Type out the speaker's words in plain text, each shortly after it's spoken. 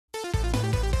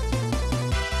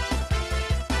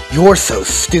You're so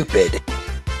stupid.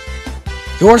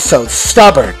 You're so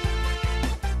stubborn.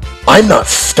 I'm not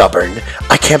stubborn.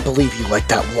 I can't believe you like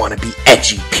that wannabe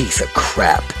edgy piece of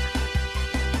crap.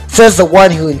 Says the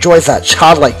one who enjoys that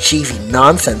childlike cheesy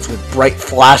nonsense with bright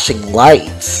flashing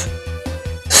lights.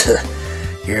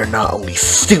 You're not only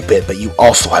stupid, but you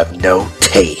also have no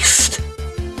taste.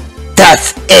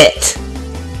 That's it!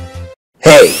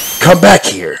 Hey, come back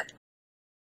here.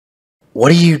 What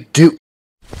do you do?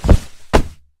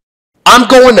 I'm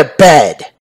going to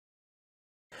bed.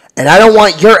 And I don't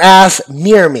want your ass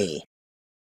near me.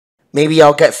 Maybe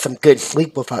I'll get some good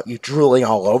sleep without you drooling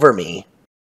all over me.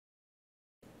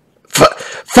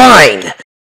 Fine!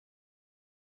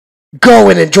 Go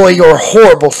and enjoy your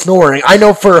horrible snoring. I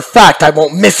know for a fact I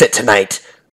won't miss it tonight.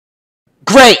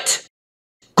 Great!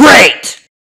 Great!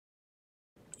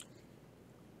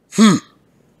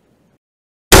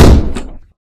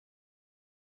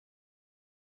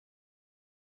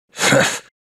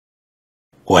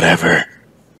 Whatever.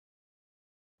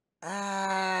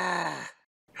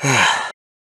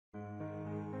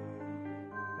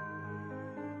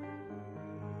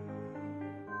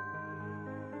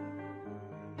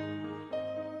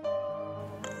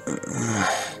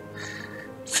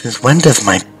 Since when does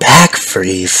my back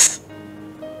freeze?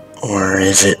 Or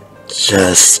is it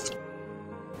just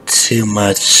too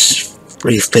much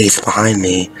free space behind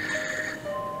me?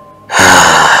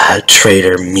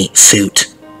 Traitor meat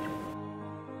suit.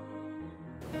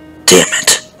 Damn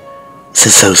it. This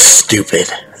is so stupid.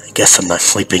 I guess I'm not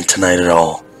sleeping tonight at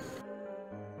all.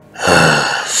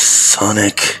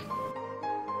 Sonic.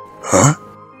 Huh?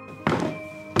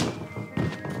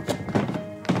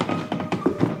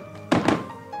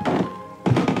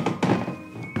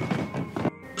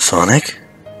 Sonic?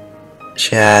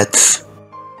 Chads,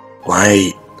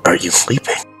 why are you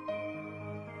sleeping?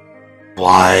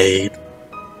 Why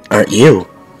aren't you?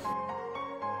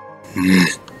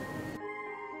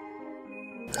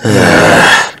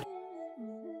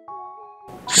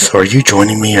 So are you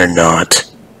joining me or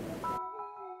not?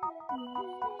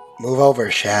 Move over,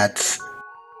 Shads.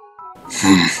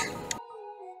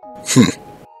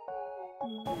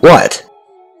 What?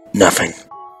 Nothing.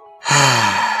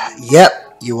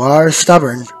 Yep, you are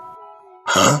stubborn.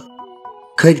 Huh?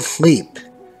 Couldn't sleep.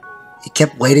 You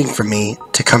kept waiting for me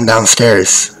to come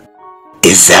downstairs.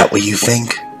 Is that what you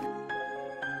think?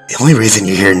 The only reason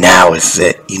you're here now is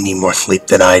that you need more sleep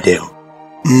than I do.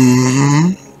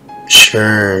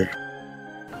 Sure.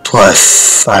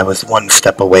 Plus, I was one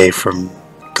step away from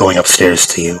going upstairs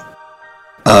to you.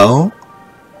 Oh?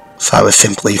 So I was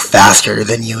simply faster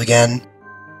than you again?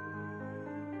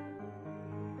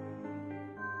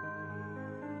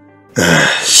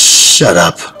 Shut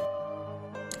up.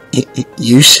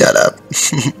 You shut up.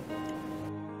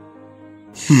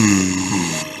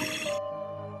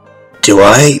 Do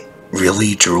I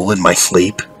really drool in my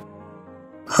sleep?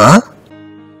 Huh?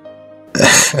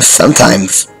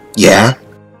 Sometimes, yeah.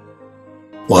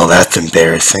 Well, that's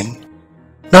embarrassing.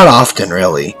 Not often,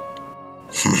 really.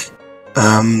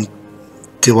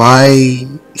 Do I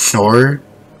snore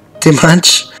too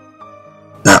much?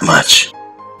 Not much.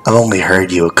 I've only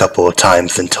heard you a couple of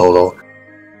times in total.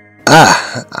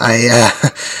 I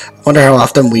wonder how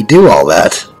often we do all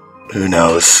that. Who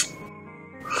knows?